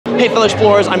Hey fellow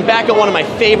explorers, I'm back at one of my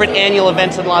favorite annual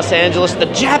events in Los Angeles, the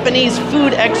Japanese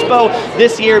Food Expo,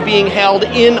 this year being held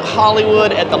in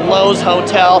Hollywood at the Lowe's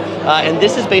Hotel. And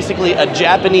this is basically a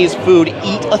Japanese food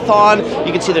eat-a-thon.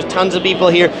 You can see there's tons of people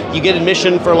here. You get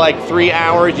admission for like 3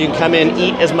 hours. You can come in,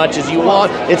 eat as much as you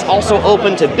want. It's also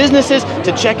open to businesses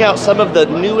to check out some of the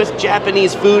newest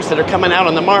Japanese foods that are coming out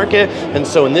on the market. And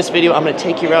so in this video, I'm gonna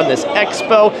take you around this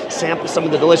expo, sample some of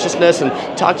the deliciousness, and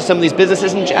talk to some of these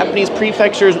businesses in Japanese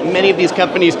prefectures, many of these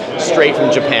companies straight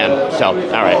from Japan. So, all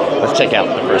right, let's check out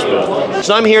the first booth.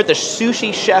 So I'm here at the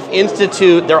Sushi Chef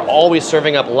Institute. They're always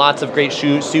serving up lots of great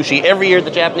sushi every year at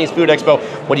the Japanese Food Expo.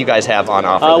 What do you guys have on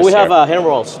offer this we year? have hand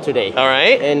rolls today. All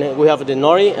right. And we have the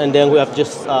nori, and then we have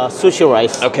just sushi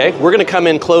rice. Okay, we're gonna come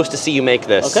in close to see you make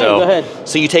this. Okay, so, go ahead.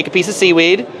 So you take a piece of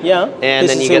seaweed. Yeah. And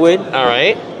then you seaweed. get. All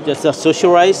right. Just a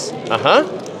sushi rice.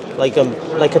 Like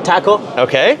a taco.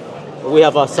 Okay. We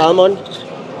have a salmon,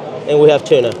 and we have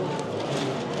tuna.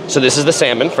 So this is the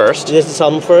salmon first. This is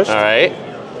salmon first. All right.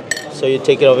 So you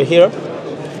take it over here.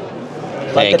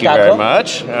 Thank you very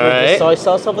much. All right. The soy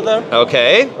sauce over there.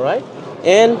 Okay. All right.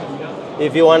 And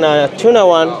if you want a tuna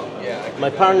one, my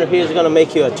partner here is gonna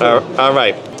make you a tuna. All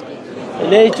right.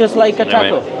 And then it's just like a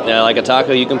taco. Right. Yeah, like a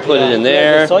taco, you can put it in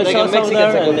there. The soy sauce over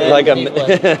there, and then like a.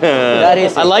 that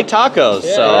is I like tacos,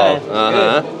 yeah, so.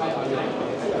 yeah.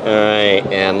 All right,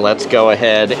 and let's go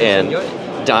ahead and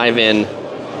dive in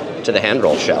to the hand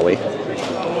roll, shall we?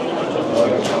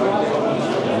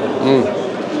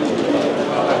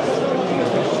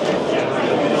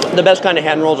 The best kind of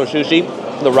hand rolls are sushi.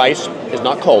 The rice is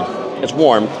not cold, it's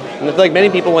warm. And it's like many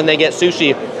people when they get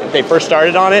sushi, if they first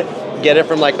started on it, get it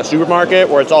from like a supermarket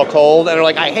where it's all cold, and they're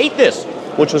like, I hate this,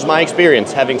 which was my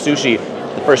experience having sushi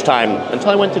the first time until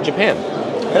I went to Japan.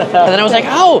 And then I was like,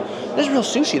 oh, this is real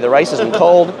sushi. The rice isn't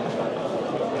cold.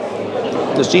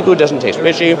 The seafood doesn't taste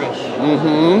fishy.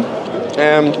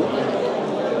 And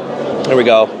here we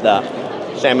go, the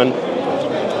salmon.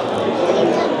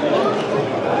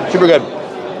 Super good.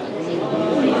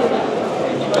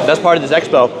 The best part of this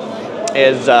expo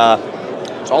is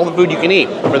it's all the food you can eat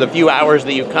for the few hours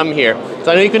that you come here.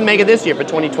 So I know you couldn't make it this year for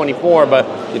 2024, but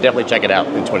you definitely check it out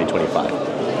in 2025.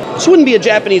 This wouldn't be a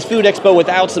Japanese food expo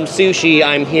without some sushi.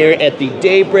 I'm here at the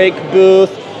Daybreak booth.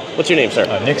 What's your name, sir?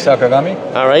 Nick Sakagami.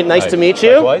 All right, nice to meet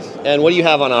you. Likewise. And what do you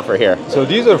have on offer here? So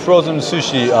these are frozen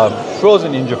sushi,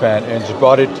 frozen in Japan, and just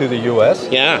brought it to the US.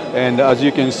 Yeah. And as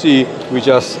you can see, we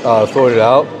just throw it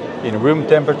out in room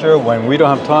temperature. When we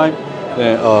don't have time,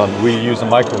 then we use a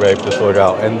microwave to throw it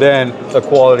out. And then the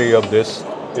quality of this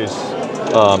is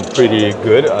pretty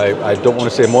good. I don't want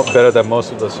to say better than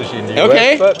most of the sushi in the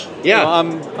US, but yeah, you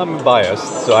know, I'm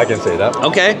biased, so I can say that.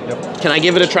 Okay. Yep. Can I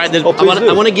give it a try? Oh, please do.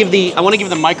 I want to give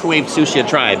the microwave sushi a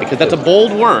try because that's a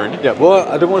bold word. Yeah. Well,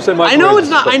 I don't want to say microwave. I know it's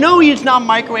not. I know it's not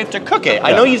microwave to cook it. Yeah.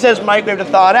 I know he says microwave to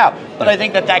thaw it out, but I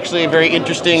think that's actually a very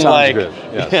interesting. Sounds good.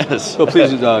 Yeah. Yes. So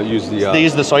please use the. They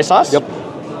use the soy sauce. Yep.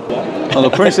 Well, the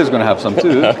princess is going to have some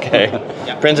too. Okay.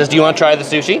 Princess, do you want to try the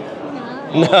sushi?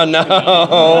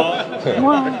 No.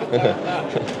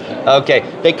 Okay,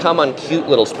 they come on cute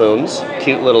little spoons.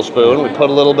 Cute little spoon. We put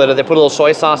a little bit of. They put a little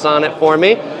soy sauce on it for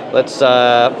me. Let's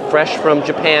fresh from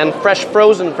Japan, fresh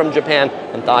frozen from Japan,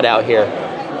 and thawed out here.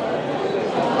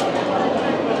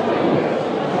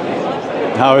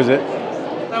 How is it?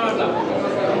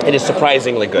 It is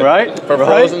surprisingly good. Right? For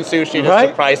frozen sushi, it is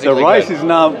surprisingly good. The rice is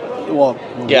not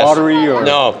watery or.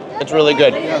 No, it's really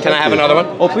good. Can I have another one?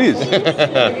 Oh, please.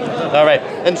 All right.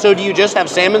 And so do you just have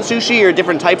salmon sushi or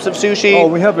different types of sushi? Oh,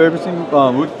 we have everything.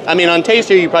 I mean, on taste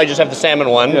here, you probably just have the salmon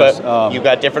one, yes, but you've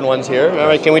got different ones here. All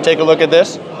right, can we take a look at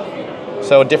this?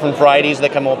 So different varieties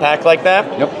that come all packed like that?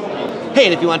 Yep. Hey,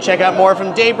 and if you want to check out more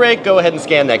from Daybreak, go ahead and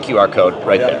scan that QR code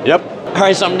right there. Yep. All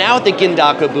right, so I'm now at the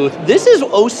Gindaco booth. This is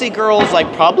Osi Girl's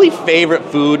probably favorite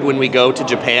food when we go to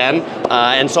Japan.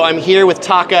 And so I'm here with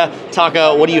Taka.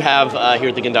 Taka, what do you have here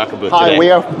at the Gindaco booth today? Hi,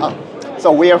 we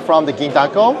are from the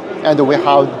Gindaco, and we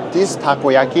have this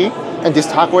takoyaki. And this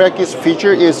takoyaki's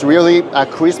feature is really a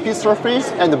crispy surface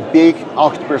and a big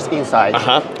octopus inside.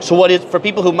 So what is, for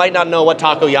people who might not know what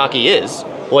takoyaki is,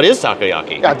 what is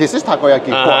takoyaki? Yeah, this is takoyaki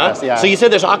for us, yeah. So you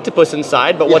said there's octopus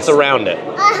inside, but what's around it?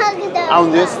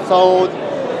 On this, so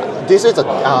this is a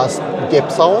dip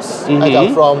sauce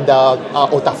and, from the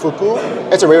otafuku.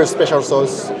 It's a very special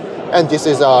sauce. And this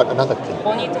is another thing.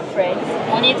 Bonito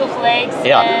flakes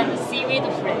and seaweed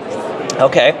flakes.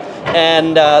 Okay.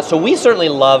 And so we certainly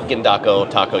love Gindaco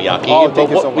takoyaki. Oh, thank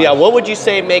you so much. Yeah, what would you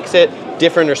say makes it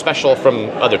different or special from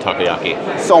other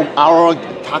takoyaki? So our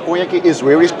takoyaki is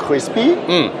really crispy.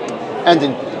 And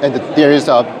there is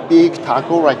a big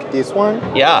taco like this one.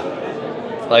 Yeah,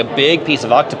 like a big piece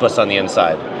of octopus on the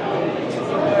inside.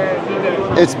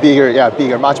 It's bigger, yeah,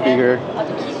 bigger, much bigger.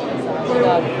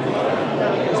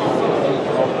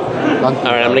 All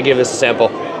right, I'm gonna give this a sample.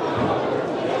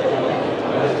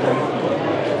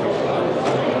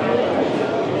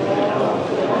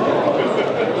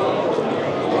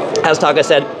 As Taka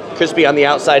said, crispy on the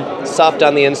outside, soft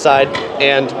on the inside,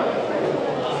 and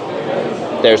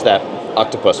there's that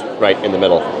octopus right in the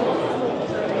middle.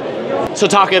 So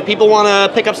Taka, if people want to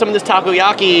pick up some of this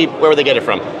takoyaki, where would they get it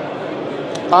from?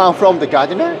 From the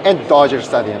Gardiner and Dodger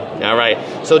Stadium. All right,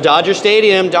 so Dodger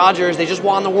Stadium, Dodgers, they just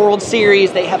won the World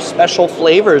Series. They have special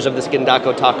flavors of this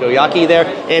Gindaco takoyaki there.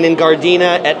 And in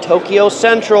Gardena at Tokyo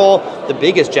Central, the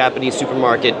biggest Japanese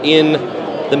supermarket in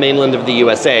the mainland of the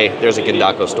USA, there's a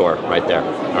Gindaco store right there.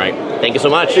 All right, thank you so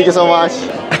much. Thank you so much.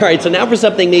 All right, so now for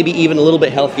something maybe even a little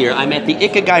bit healthier. I'm at the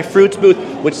Ikigai Fruits booth,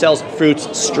 which sells fruits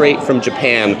straight from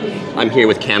Japan. I'm here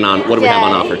with Canon. What do we have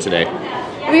on offer today?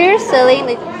 We're selling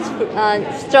the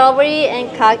strawberry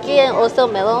and kaki and also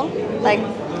melon, like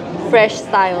fresh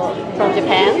style from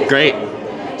Japan. Great.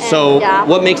 So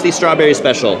what makes these strawberries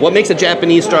special? What makes a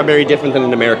Japanese strawberry different than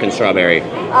an American strawberry?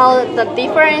 The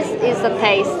difference is the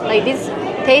taste. Like this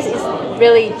taste is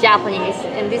really Japanese,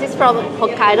 and this is from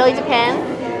Hokkaido in Japan,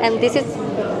 and this is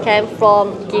came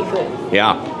from Gifu.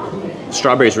 Yeah.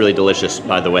 Strawberry is really delicious,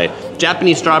 by the way.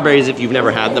 Japanese strawberries, if you've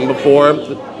never had them before,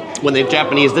 when they're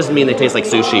Japanese, doesn't mean they taste like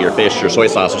sushi or fish or soy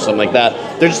sauce or something like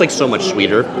that. They're just like so much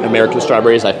sweeter. American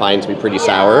strawberries I find to be pretty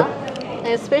sour. And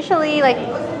especially like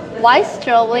white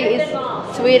strawberry is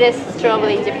sweetest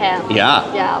strawberry in Japan.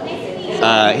 Yeah. Yeah.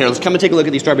 Here, let's come and take a look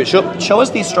at these strawberries. Show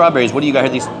us these strawberries. What do you got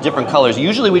here? These different colors.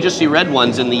 Usually we just see red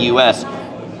ones in the US.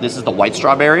 This is the white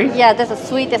strawberry? Yeah, that's the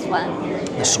sweetest one.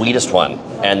 The sweetest one.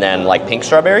 And then like pink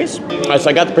strawberries? All right, so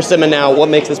I got the persimmon now. What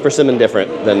makes this persimmon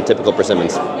different than typical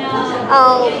persimmons?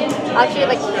 Actually,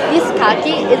 like this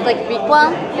kaki is like big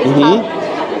one. It's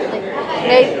like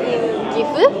made in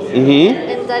Gifu,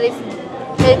 and that is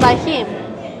made by him.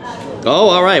 Oh,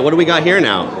 all right. What do we got here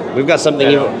now? We've got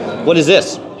something. What is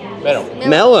this?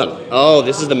 Melon. Oh,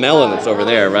 this is the melon that's over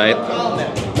there, right?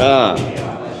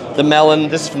 The melon.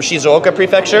 This is from Shizuoka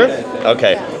Prefecture.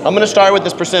 Okay, I'm gonna start with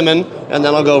this persimmon, and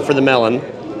then I'll go for the melon.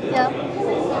 Yeah.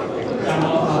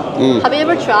 Have you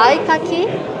ever tried kaki?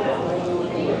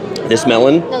 This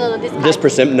melon? No, this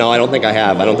persimmon? No, I don't think I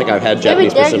have. I don't think I've had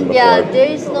Japanese persimmon before. Yeah, there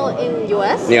is no in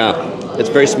US. Yeah, it's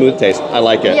very smooth taste. I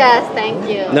like it. Yes, thank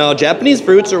you. No, Japanese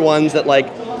fruits are ones that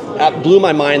like blew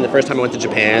my mind the first time I went to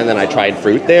Japan and I tried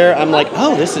fruit there. I'm like,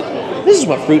 oh, this is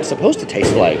what fruit's supposed to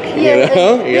taste like. Yeah,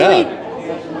 you know?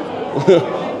 Really,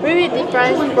 really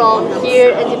different from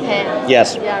here in Japan.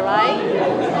 Yes. Yeah, right?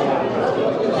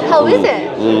 How is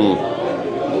it?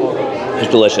 It's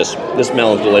delicious. This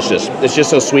melon's delicious. It's just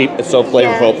so sweet, it's so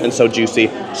flavorful, and so juicy.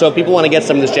 So if people want to get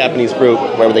some of this Japanese fruit,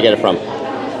 where would they get it from?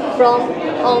 From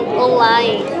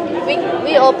online.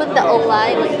 We opened the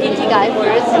online like Ikigai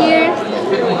first here.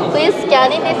 Please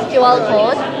scan in this QR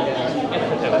code.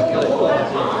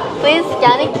 Please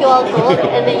scan in QR code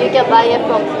and then you can buy it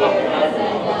from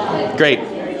here. Great.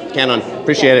 Canon.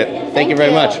 Appreciate it. Thank you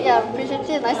very much. Yeah, appreciate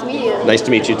it. Nice to meet you. Nice to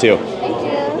meet you too. Thank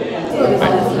you.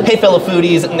 Hey fellow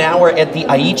foodies, now we're at the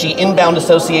Aichi Inbound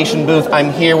Association booth.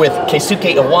 I'm here with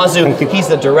Keisuke Iwazu. He's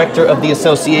the director of the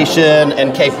association.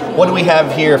 And Kei, what do we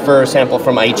have here for a sample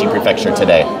from Aichi Prefecture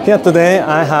today? Here today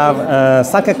I have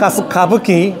sake kasu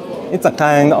kabuki. It's a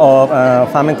kind of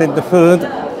fermented food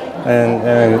and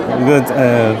good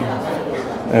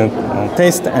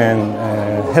taste and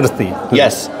healthy.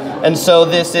 Yes. And so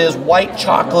this is white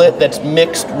chocolate that's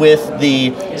mixed with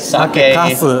the sake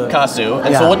kasu.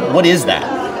 And so what is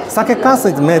that? Sake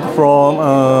kasu is made from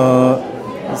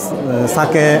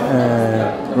sake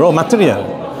raw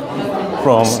material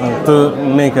to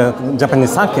make a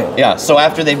Japanese sake. Yeah, so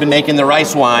after they've been making the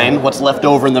rice wine, what's left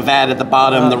over in the vat at the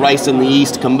bottom, the rice and the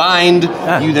yeast combined,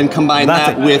 you then combine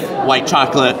that with white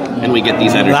chocolate, and we get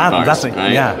these energy bars. That's it,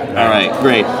 right? yeah. All right,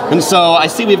 great. And so I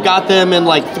see we've got them in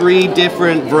like 3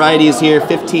 different varieties here,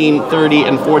 15, 30,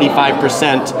 and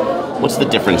 45%. What's the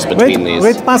difference between these?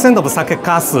 8% of sake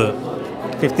kasu,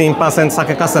 15%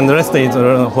 sake kasu, and the rest is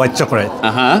white chocolate.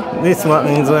 This one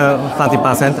is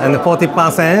 30%, and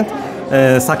 40%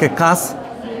 sake kasu,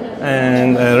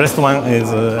 and the rest one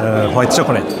is white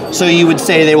chocolate. So you would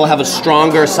say they will have a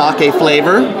stronger sake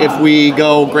flavor if we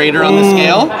go greater on the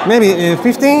scale? Maybe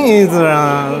 15 is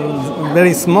a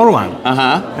very small one.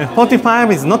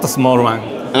 45 is not a small one.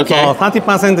 Okay. So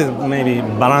 30% is maybe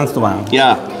balanced one.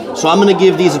 Yeah. So I'm going to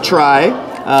give these a try.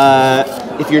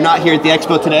 If you're not here at the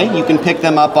Expo today, you can pick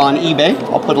them up on eBay.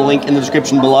 I'll put a link in the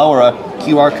description below or a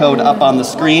QR code up on the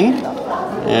screen.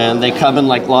 And they come in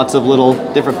like lots of little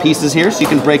different pieces here, so you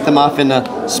can break them off into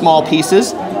small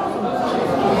pieces.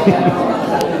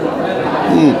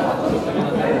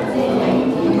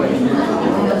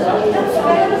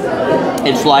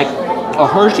 It's like a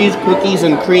Hershey's cookies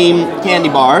and cream candy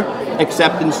bar,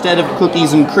 except instead of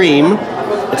cookies and cream,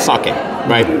 it's sake,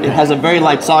 right? It has a very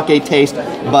light sake taste,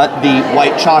 but the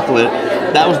white chocolate,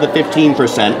 that was the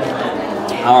 15%.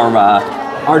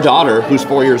 Our daughter, who's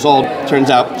 4 years old, turns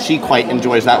out she quite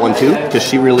enjoys that one too, because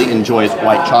she really enjoys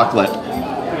white chocolate.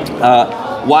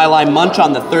 While I munch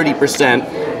on the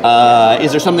 30%,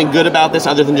 is there something good about this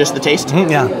other than just the taste?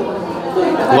 Yeah.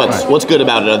 What's good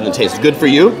about it other than taste? Good for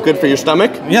you? Good for your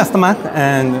stomach? Yeah, stomach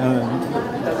and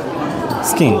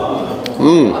skin.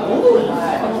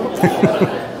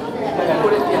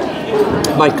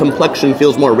 My complexion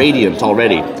feels more radiant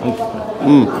already.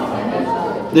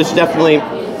 This definitely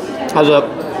has a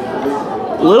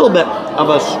little bit of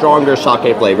a stronger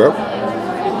sake flavor.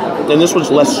 And this one's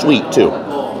less sweet too.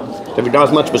 So if you don't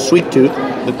have much of a sweet tooth,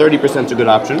 the 30% is a good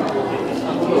option.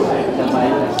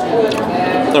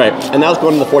 All right, and now let's go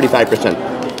into the 45%.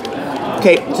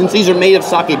 Okay, since these are made of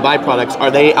sake byproducts,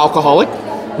 are they alcoholic?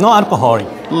 No alcoholic.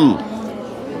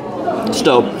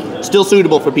 So, still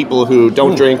suitable for people who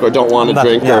don't drink or don't want to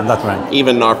drink. Yeah, or that's right.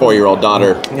 Even our 4-year-old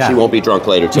daughter, she won't be drunk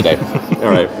later today.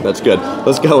 All right, that's good.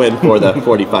 Let's go in for the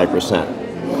 45%.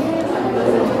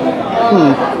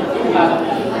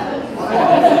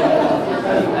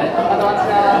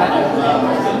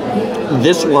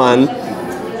 This one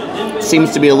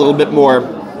seems to be a little bit more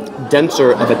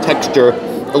denser of a texture,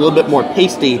 a little bit more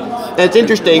pasty. And it's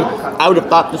interesting, I would have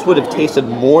thought this would have tasted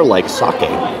more like sake.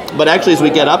 But actually, as we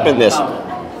get up in this,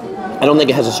 I don't think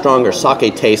it has a stronger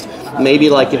sake taste. Maybe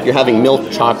like if you're having milk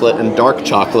chocolate and dark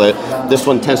chocolate, this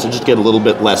one tends to just get a little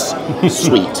bit less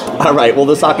sweet. All right, well,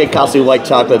 the sake Kasu white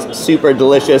chocolate's super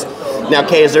delicious. Now,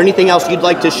 Kei, is there anything else you'd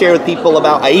like to share with people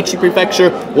about Aichi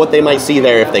Prefecture, what they might see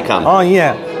there if they come? Oh,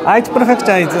 yeah. Aichi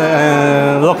Prefecture is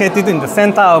located in the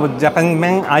center of Japanese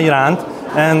main island,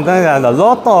 and there are a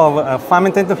lot of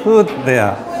fermented food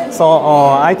there. So,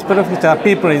 Aichi Prefecture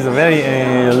people is very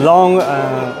long,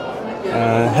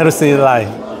 healthy life.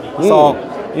 So,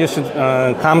 you should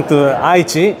come to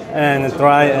Aichi and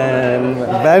try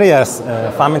various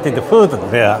fermented food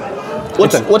there.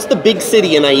 What's the big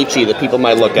city in Aichi that people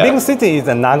might look at? Big city is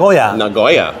Nagoya.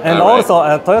 Nagoya. And also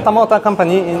Toyota Motor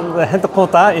Company, in the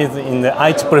headquarters is in the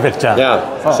Aichi Prefecture.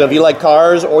 Yeah. So if you like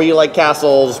cars or you like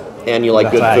castles and you like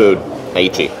good food,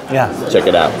 Aichi. Yeah. Check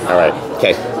it out. All right.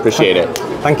 Okay. Appreciate it.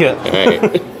 Thank you. All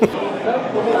right.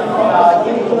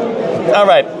 All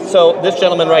right. So this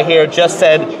gentleman right here just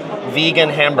said vegan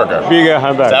hamburger. Vegan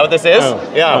hamburger. Is that what this is?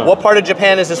 Yeah. What part of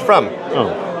Japan is this from?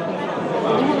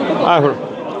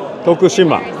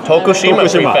 Tokushima. Tokushima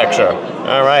Prefecture.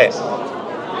 All right.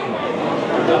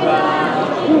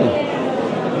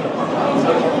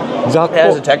 It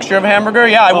has a texture of hamburger.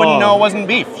 Yeah, I wouldn't know it wasn't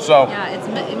beef. So. Yeah, it's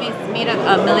made of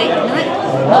millet.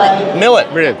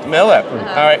 Millet.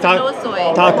 All right. No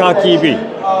soy. Takakibi.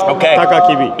 Okay.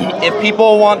 Takakibi. If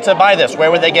people want to buy this, where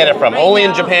would they get it from? Only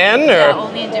in Japan, or? Yeah,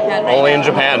 only in Japan. Only in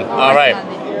Japan. All right.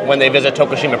 When they visit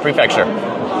Tokushima Prefecture.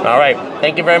 All right.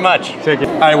 Thank you very much. Thank you.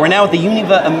 All right. We're now at the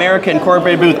Univa America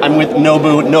Incorporated booth. I'm with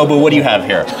Nobu. Nobu, what do you have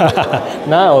here?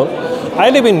 Now, I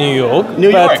live in New York.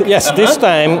 New York. But yes, this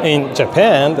time in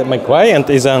Japan, my client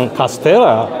is on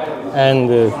Castella and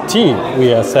tea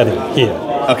we are selling here.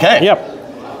 Okay.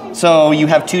 Yep. So you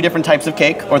have 2 different types of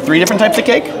cake, or 3 different types of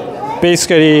cake?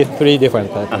 Basically, 3 different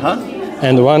types.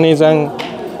 And one is on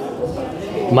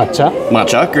matcha.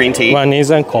 Matcha, green tea. One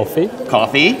is on coffee.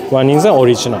 Coffee. One is on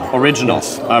original. Original.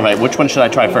 Yes. All right. Which one should I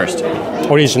try first?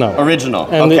 Original. Original.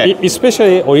 And okay.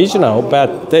 Especially original,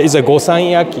 but there is a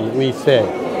Gosanyaki, we say.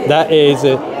 That is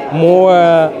more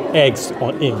eggs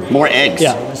on in. More eggs.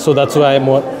 Yeah. So that's why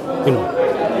more,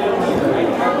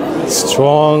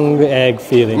 strong egg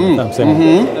feeling.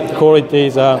 Quality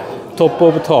is top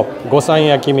of top.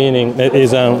 Gosanyaki meaning it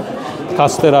is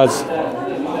Castella's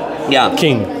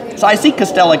king. So I see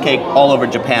Castella cake all over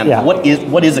Japan. Yeah. What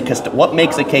is a Castella? What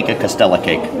makes a cake a Castella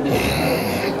cake?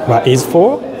 What is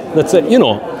for? That's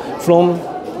from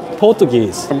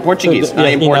Portuguese. From Portuguese. So,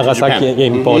 in Nagasaki,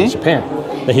 import Japan.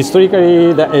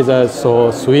 Historically, that is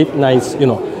so sweet, nice.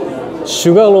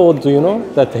 Sugar road. Do you know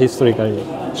that historically?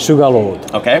 Sugar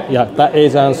road. Okay. Yeah, that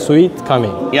is sweet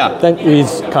coming. Yeah. That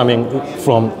is coming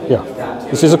from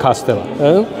This is a Castella.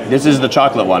 This is the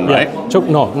chocolate one, right?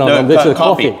 No. This is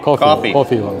coffee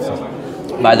one. So.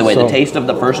 By the way, the taste of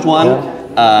the first one,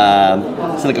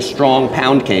 it's like a strong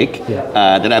pound cake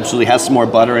that absolutely has some more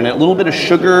butter in it. A little bit of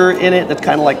sugar in it that's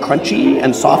kind of like crunchy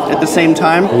and soft at the same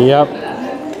time. Yep.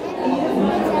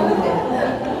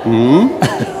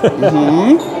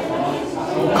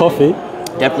 Coffee.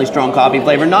 Definitely strong coffee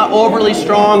flavor. Not overly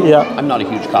strong. Yeah. I'm not a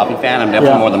huge coffee fan. I'm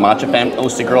definitely more the matcha fan. Oh,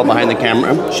 it's the girl behind the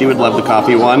camera. She would love the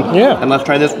coffee one. Yeah. And let's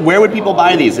try this. Where would people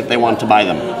buy these if they want to buy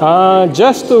them?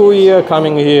 Just we are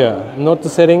coming here, not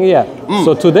selling yet.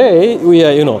 So today we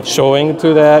are, showing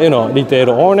to the, retail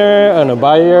owner and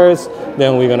buyers.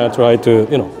 Then we're gonna try to,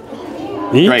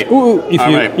 eat. Great.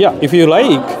 If you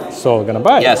like, so we're gonna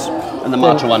buy. Yes. And the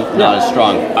matcha one, not as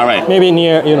strong. All right. Maybe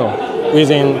near,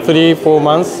 within 3-4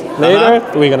 months later,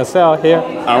 we're gonna sell here.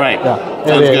 All right. Yeah.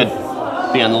 Sounds good.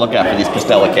 Be on the lookout for these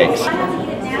Castella cakes. All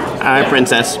right,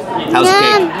 Princess. How's the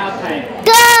cake?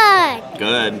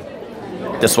 Good.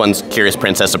 This one's Curious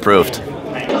Princess approved.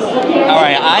 All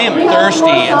right, I am thirsty,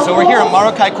 and so we're here at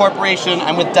Marukai Corporation.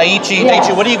 I'm with Daiichi.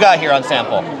 Daiichi, what do you got here on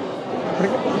sample?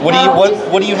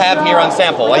 What do you have here on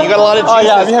sample? Well, you got a lot of juices. Oh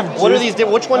yeah, we have juice. What are these?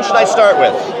 Which one should I start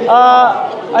with?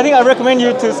 I think I recommend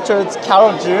you to start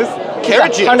carrot juice.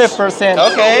 Carrot juice. 100%.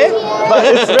 Okay. But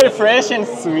it's very fresh and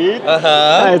sweet.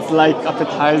 It's like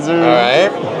appetizer. All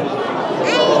right.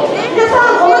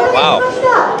 Wow.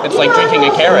 It's like drinking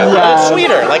a carrot. Yeah. But it's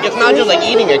sweeter. Like it's not just like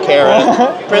eating a carrot.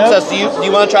 Princess, do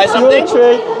you want to try something?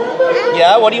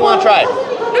 Yeah. What do you want to try?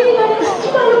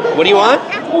 What do you want?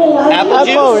 Apple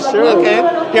juice? Sure. Okay.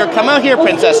 Here, come out here,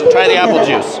 Princess, and try the apple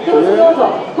juice.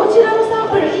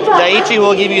 Daiichi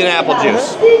will give you an apple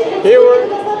juice.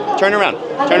 Turn around.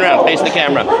 Turn around. Face the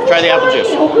camera. Try the apple juice.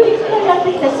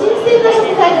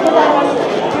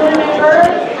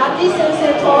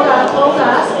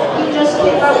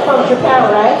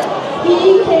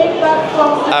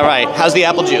 All right. How's the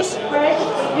apple juice?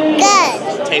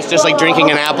 Good. Tastes just like drinking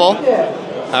an apple?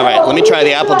 All right, let me try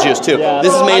the apple juice too.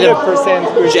 This is made of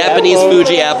Japanese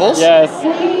Fuji apples. Yes.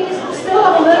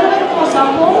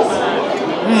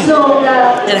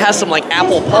 It has some like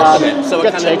apple pulp in it, so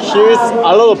it kind of here's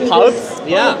a little pulp.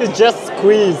 Yeah. It's just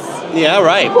squeeze. Yeah,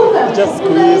 right. Just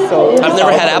squeeze. So I've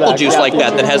never had apple juice like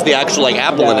that has the actual like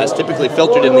apple in it. It's typically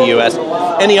filtered in the U.S.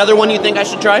 Any other one you think I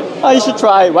should try? You should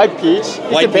try white peach.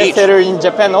 White it's a best seller in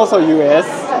Japan, also U.S.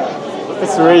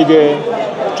 It's really good.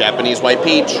 Japanese white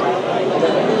peach.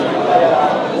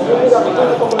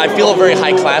 I feel very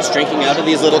high class drinking out of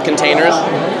these little containers.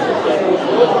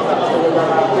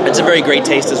 It's a very great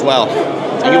taste as well.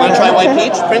 You want to try white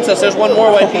peach? Princess, there's one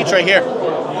more white peach right here.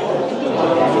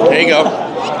 There you go.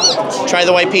 Try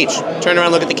the white peach. Turn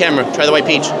around, look at the camera. Try the white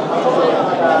peach.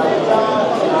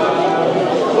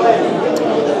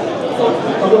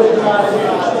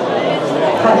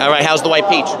 All right, how's the white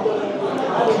peach?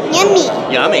 Yummy.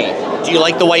 Yummy. Do you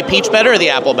like the white peach better or the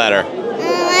apple better?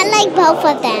 I like both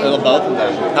of them. Both of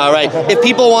them. All right. If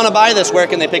people want to buy this, where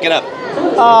can they pick it up?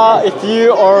 If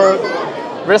you are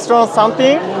restaurant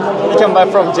something, you can buy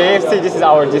from JFC. This is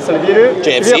our distributor.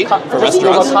 JFC for restaurants. If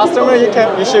you're a customer,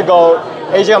 you should go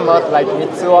Asia Mart like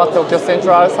Mitsuwa, Tokyo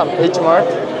Central, some H Mart.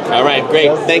 All right, great.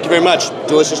 Yes. Thank you very much.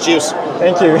 Delicious juice.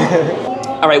 Thank you.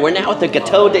 All right, we're now at the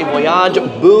Gateaux de Voyage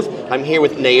booth. I'm here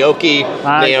with Naoki.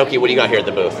 Naoki, what do you got here at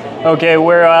the booth? Okay,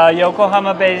 we're a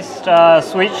Yokohama-based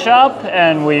sweet shop,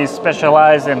 and we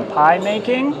specialize in pie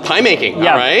making. Pie making,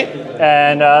 yeah. All right.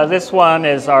 And this one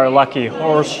is our Lucky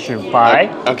Horseshoe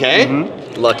Pie. Okay.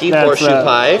 Lucky Horseshoe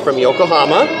Pie from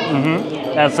Yokohama.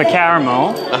 That's a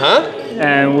caramel.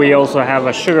 And we also have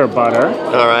a sugar butter.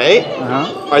 All right.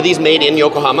 Are these made in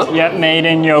Yokohama? Yeah, made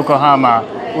in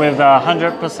Yokohama with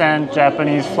 100%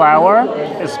 Japanese flour,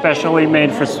 especially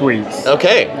made for sweets.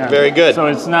 Okay, very good. So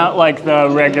it's not like the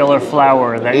regular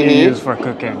flour that you use for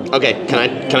cooking. Okay, can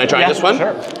I try this one?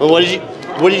 Sure. Well,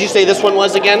 what did you say this one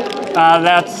was again?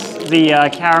 That's the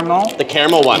caramel. The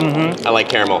caramel one. I like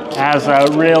caramel. It has a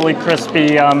really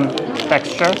crispy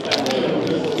texture.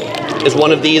 Is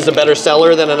one of these a better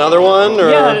seller than another one?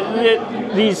 Or?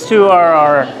 Yeah, these two are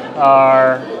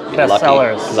our best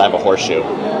sellers. Because I have a horseshoe.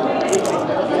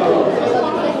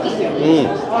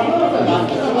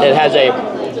 It has a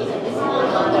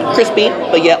crispy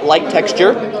but yet light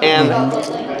texture and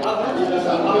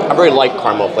a very light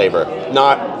caramel flavor.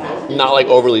 Not like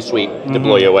overly sweet to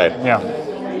blow you away. Yeah.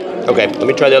 Okay, let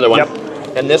me try the other one. Yep.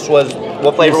 And this was,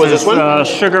 what flavor was this one?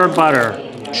 Sugar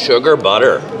butter. Sugar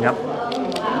butter. Yep.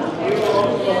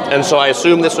 And so I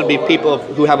assume this would be people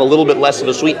who have a little bit less of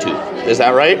a sweet tooth. Is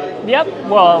that right? Yep.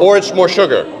 Well. Or it's more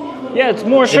sugar. Yeah, it's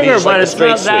more sugar, but it's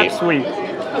not that sweet.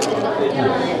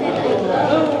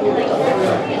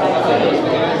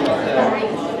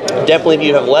 Definitely if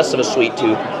you have less of a sweet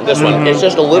tooth, this one. It's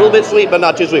just a little bit sweet, but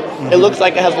not too sweet. It looks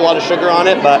like it has a lot of sugar on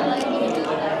it, but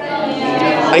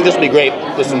I think this would be great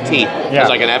with some tea. It's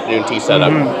like an afternoon tea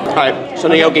setup. All right, so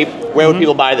Naoki, where would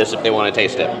people buy this if they want to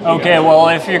taste it? Okay, well,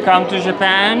 if you come to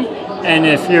Japan, And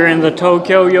if you're in the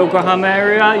Tokyo, Yokohama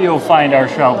area, you'll find our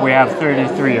shop. We have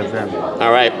 33 of them.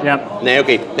 All right. Yep.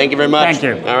 Naoki, thank you very much.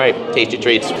 Thank you. All right, tasty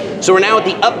treats. So we're now at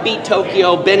the Upbeet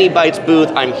Tokyo Beni Bites booth.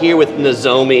 I'm here with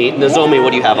Nozomi. Nozomi, what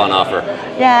do you have on offer?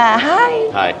 Yeah, hi.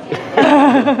 Hi.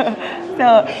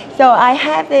 So I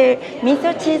have the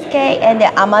miso cheesecake and the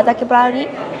amazaki brownie,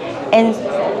 and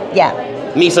yeah.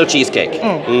 Miso cheesecake.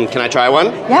 Can I try one?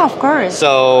 Yeah, of course.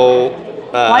 So.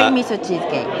 White miso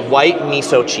cheesecake. White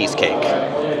miso cheesecake.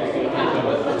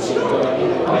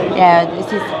 Yeah,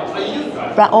 this is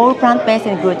all plant-based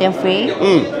and gluten-free.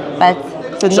 But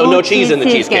so no cheese in the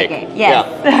cheesecake. Yes.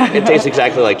 Yeah. It tastes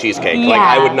exactly like cheesecake. Yeah. Like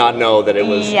I would not know that it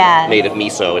was made of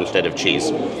miso instead of cheese.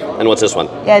 And what's this one?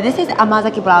 Yeah, this is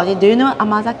amazaki brownie. Do you know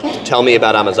amazaki? Tell me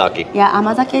about amazaki. Yeah,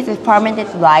 amazaki is a fermented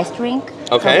rice drink.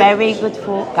 Okay. So very good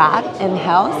for gut and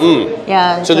health.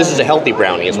 Yeah. So this is a healthy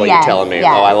brownie, is what Yes, you're telling me.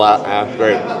 yes. Oh, I love.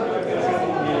 Great.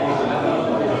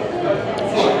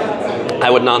 I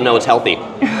would not know it's healthy.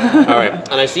 All right,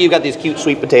 and I see you've got these cute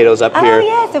sweet potatoes up here. Oh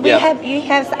yeah, so we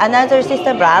have another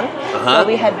sister brand. So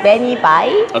we have Beni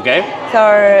Bai. Okay.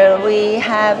 So we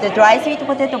have the dry sweet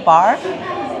potato bar.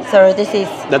 So this is.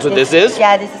 That's what this is?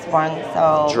 Yeah, this is one.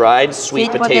 So dried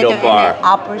sweet potato bar. And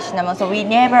apple cinnamon. So we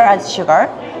never add sugar.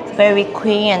 It's very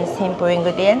clean and simple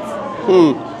ingredients.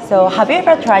 So have you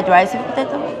ever tried dry sweet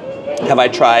potato? Have I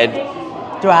tried?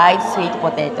 Dried sweet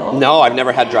potato. No, I've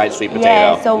never had dried sweet potato.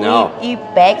 Yeah, so we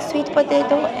bake sweet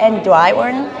potato and dry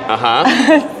one.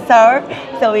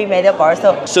 So we made a bar.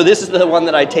 So this is the one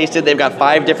that I tasted. They've got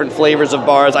 5 different flavors of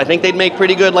bars. I think they'd make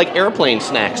pretty good like airplane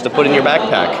snacks to put in your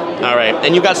backpack. All right,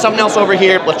 and you've got something else over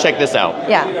here. Let's check this out.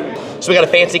 Yeah. So we got a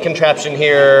fancy contraption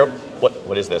here.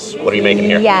 What is this? What are you making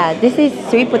here? Yeah, this is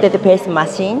sweet potato paste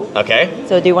machine. Okay.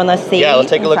 So do you want to see? Yeah, let's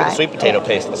take a look at the sweet potato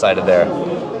paste inside of there.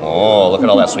 Oh, look at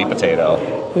all that sweet potato.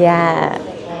 Yeah.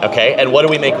 Okay, and what do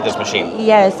we make with this machine?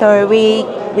 Yeah, so we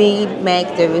make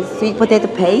the sweet potato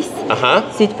paste.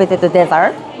 Sweet potato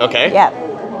dessert. Okay. Yeah.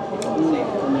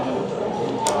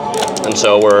 And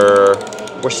so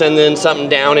we're sending something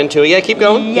down into it. Yeah, keep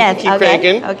going. Yes. Keep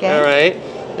cranking. Okay. All right.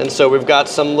 And so we've got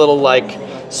some little like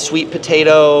sweet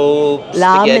potato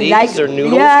spaghettis or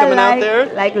noodles coming out there.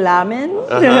 Like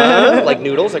ramen. Like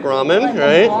noodles, like ramen,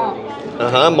 right?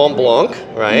 Mont Blanc,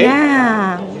 right?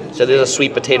 Yeah. So there's a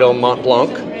sweet potato Mont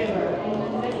Blanc.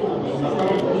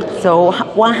 So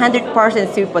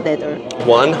 100% sweet potato.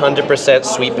 100%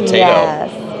 sweet potato.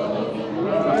 Yes.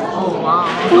 Oh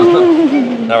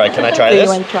wow. All right, can I try this? You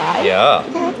want to try? Yeah.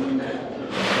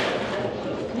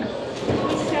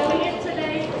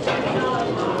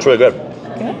 It's really good.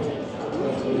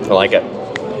 I like it.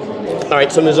 All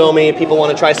right, so Nozomi, if people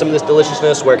want to try some of this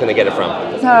deliciousness, where can they get it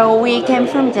from? So we came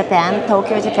from Japan,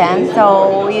 Tokyo, Japan.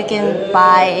 So you can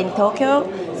buy in Tokyo.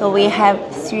 So we have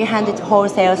 300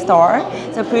 wholesale store.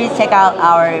 So please check out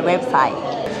our website.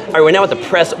 All right, we're now at the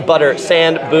Press Butter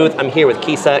Sand booth. I'm here with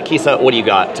Kisa. Kisa, what do you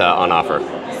got on offer?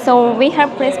 So we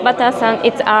have pressed butter sand.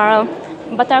 It's our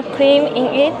buttercream in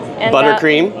it. And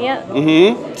Buttercream?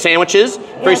 Yeah. Sandwiches?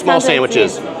 Very small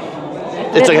sandwiches.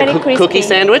 It's like a cookie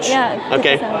sandwich? Yeah.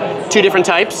 Okay. Sandwich. 2 different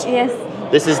types? Yes.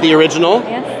 This is the original?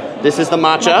 Yes. This is the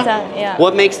matcha? Yeah.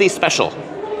 What makes these special?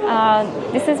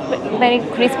 This is very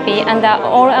crispy and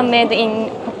all are made in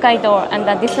Hokkaido, and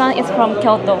this one is from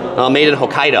Kyoto. Made in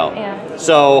Hokkaido. Yeah.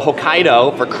 So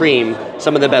Hokkaido for cream,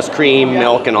 some of the best cream,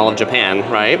 milk in all of Japan,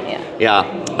 right? Yeah.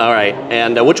 All right.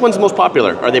 And which one's the most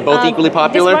popular? Are they both equally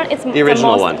popular? This one is the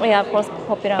original most, one. Yeah, most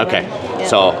popular. Okay. One. Yeah.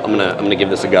 So I'm gonna give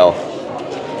this a go.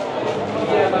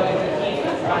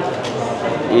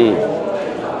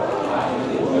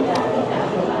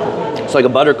 It's like a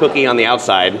butter cookie on the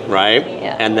outside, right?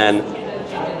 Yeah. And then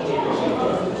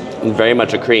very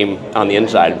much a cream on the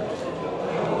inside.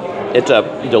 It's a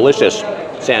delicious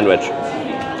sandwich.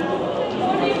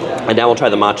 And now we'll try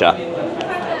the matcha.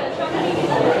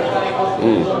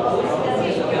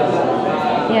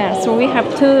 Yeah, so we have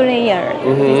 2 layers.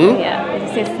 Yeah,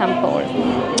 this is sample.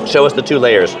 Show us the 2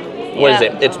 layers. What is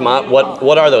it? It's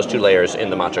what are those 2 layers in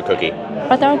the matcha cookie?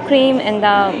 Buttercream and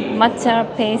matcha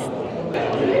paste.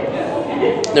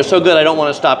 They're so good I don't want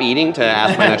to stop eating to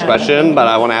ask my next question, but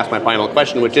I want to ask my final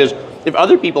question, which is, if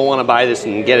other people want to buy this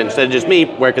and get it instead of just me,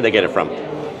 where could they get it from?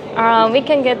 We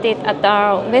can get it at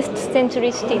our West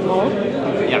Century City Mall.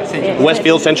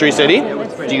 Westfield Century City?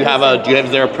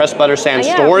 Is there a Press Butter Sand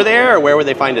store there, or where would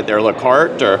they find it? There, a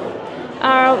cart, or?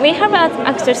 We have an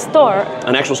actual store.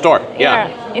 An actual store, yeah.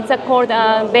 It's called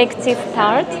Baked Cheese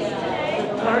Tart.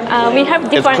 We have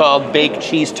different. It's called Baked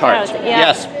Cheese Tart.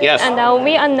 Yes. And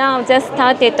we are now just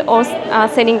started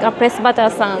selling a pressed butter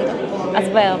sand as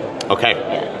well. Okay.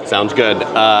 Sounds good.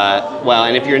 Well,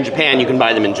 and if you're in Japan, you can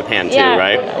buy them in Japan too,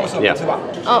 right? Yeah.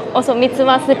 Also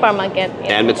Mitsuwa Supermarket.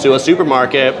 Yeah. And Mitsuwa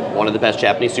Supermarket, one of the best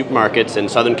Japanese supermarkets in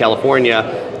Southern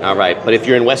California. All right, but if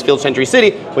you're in Westfield Century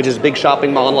City, which is a big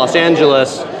shopping mall in Los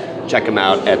Angeles, check them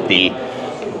out at the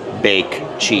Bake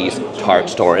Cheese Tart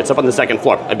Store. It's up on the second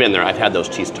floor. I've been there. I've had those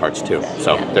cheese tarts too.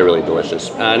 So they're really delicious.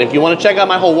 And if you want to check out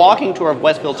my whole walking tour of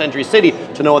Westfield Century City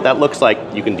to know what that looks like,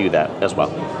 you can do that as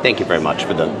well. Thank you very much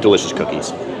for the delicious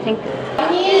cookies. Thank you.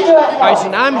 All right, so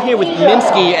now I'm here with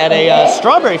Minsky at a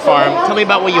strawberry farm. Tell me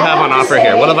about what you have on offer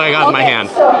here. What have I got in my hand?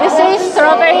 This is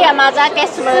strawberry amazake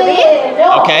smoothie.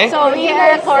 Okay. So we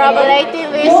are collaborating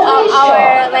with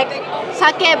our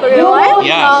sake brewer from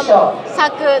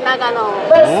Saku, Nagano.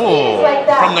 Ooh,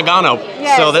 from Nagano.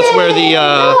 Yes. So that's where the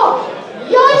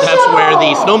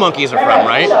snow monkeys are from,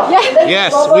 right? Yes.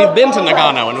 Yes, we've been to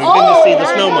Nagano and we've been to see the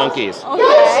snow monkeys.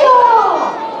 Okay.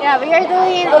 Yeah, we are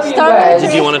doing strawberry.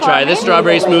 Did you want to try this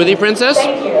strawberry smoothie, Princess?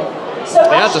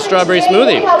 Yeah, it's a strawberry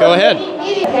smoothie. Go ahead.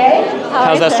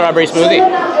 How's that strawberry smoothie?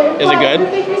 Is it good?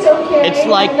 It's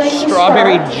like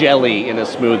strawberry jelly in a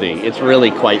smoothie. It's really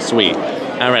quite sweet.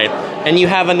 All right. And you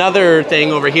have another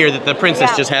thing over here that the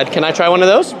Princess just had. Can I try one of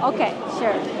those? Okay,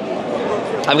 sure.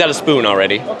 I've got a spoon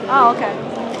already. Oh, okay.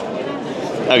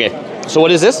 Okay. So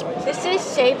what is this? This is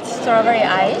shaved strawberry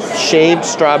ice. Shaved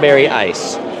strawberry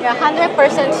ice. Yeah,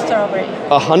 100% strawberry.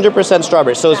 100%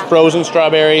 strawberry. So it's frozen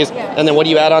strawberries. Yeah. And then what do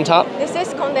you add on top? This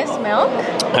is condensed milk.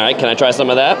 All right. Can I try some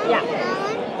of that? Yeah.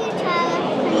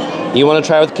 You want to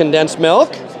try with condensed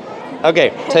milk?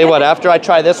 Okay. Tell you what. After I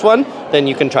try this one, then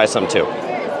you can try some too.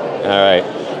 All right.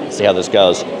 Let's see how this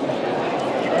goes.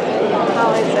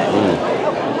 How is it?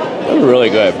 They're really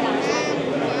good.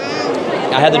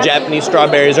 I had the Japanese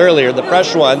strawberries earlier, the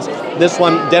fresh ones. This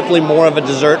one, definitely more of a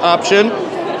dessert option.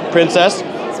 Princess,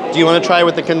 do you want to try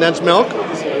with the condensed milk?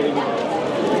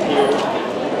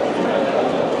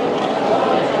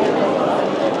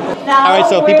 All right,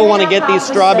 so if people want to get these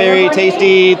strawberry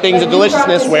tasty things of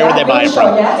deliciousness, where would they buy it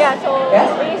from? Yeah, so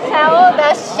we sell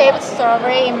the shaved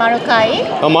strawberry in Marukai.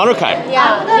 Oh, Marukai.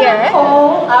 Yeah, here. We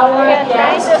are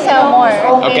trying to sell more.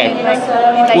 Okay.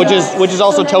 Which is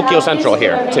also Tokyo Central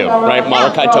here too, right?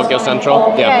 Marukai, Tokyo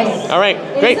Central. Yeah. Yes. All right,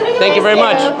 great. Thank you very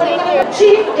much.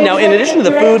 Now, in addition to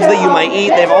the foods that you might eat,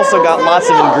 they've also got lots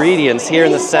of ingredients. Here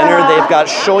in the center, they've got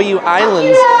Shoyu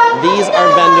Islands. These are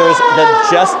vendors that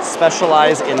just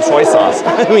specialize in soy sauce.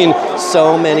 I mean,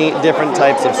 so many different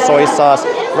types of soy sauce.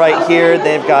 Right here,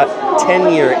 they've got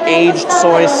 10-year aged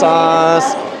soy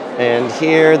sauce. And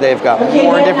here they've got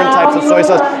more different types of soy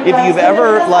sauce. If you've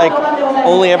ever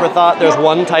only ever thought there's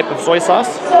one type of soy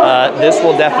sauce, this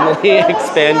will definitely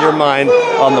expand your mind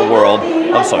on the world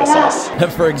of soy sauce.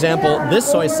 For example, this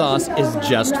soy sauce is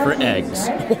just for eggs.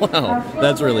 Wow,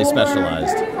 that's really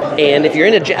specialized. And if you're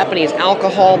into Japanese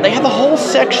alcohol, they have a whole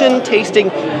section tasting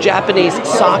Japanese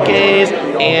sakes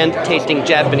and tasting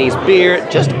Japanese beer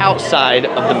just outside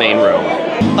of the main room.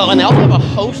 Oh, and they also have a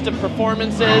host of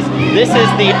performances. This is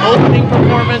the opening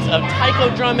performance of taiko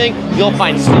drumming. You'll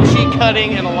find sushi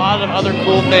cutting and a lot of other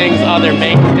cool things on their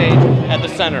main stage at the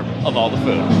center of all the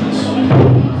food.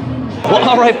 Well,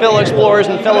 all right, fellow explorers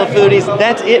and fellow foodies,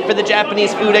 that's it for the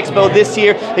Japanese Food Expo this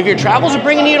year. If your travels are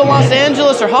bringing you to Los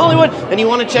Angeles or Hollywood, and you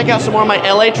want to check out some more of my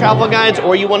LA travel guides,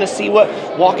 or you want to see what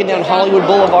walking down Hollywood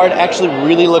Boulevard actually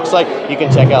really looks like, you can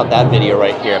check out that video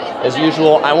right here. As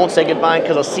usual, I won't say goodbye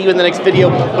because I'll see you in the next video,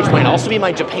 which might also be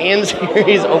my Japan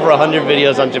series, over 100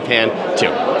 videos on Japan too.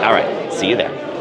 All right, see you there.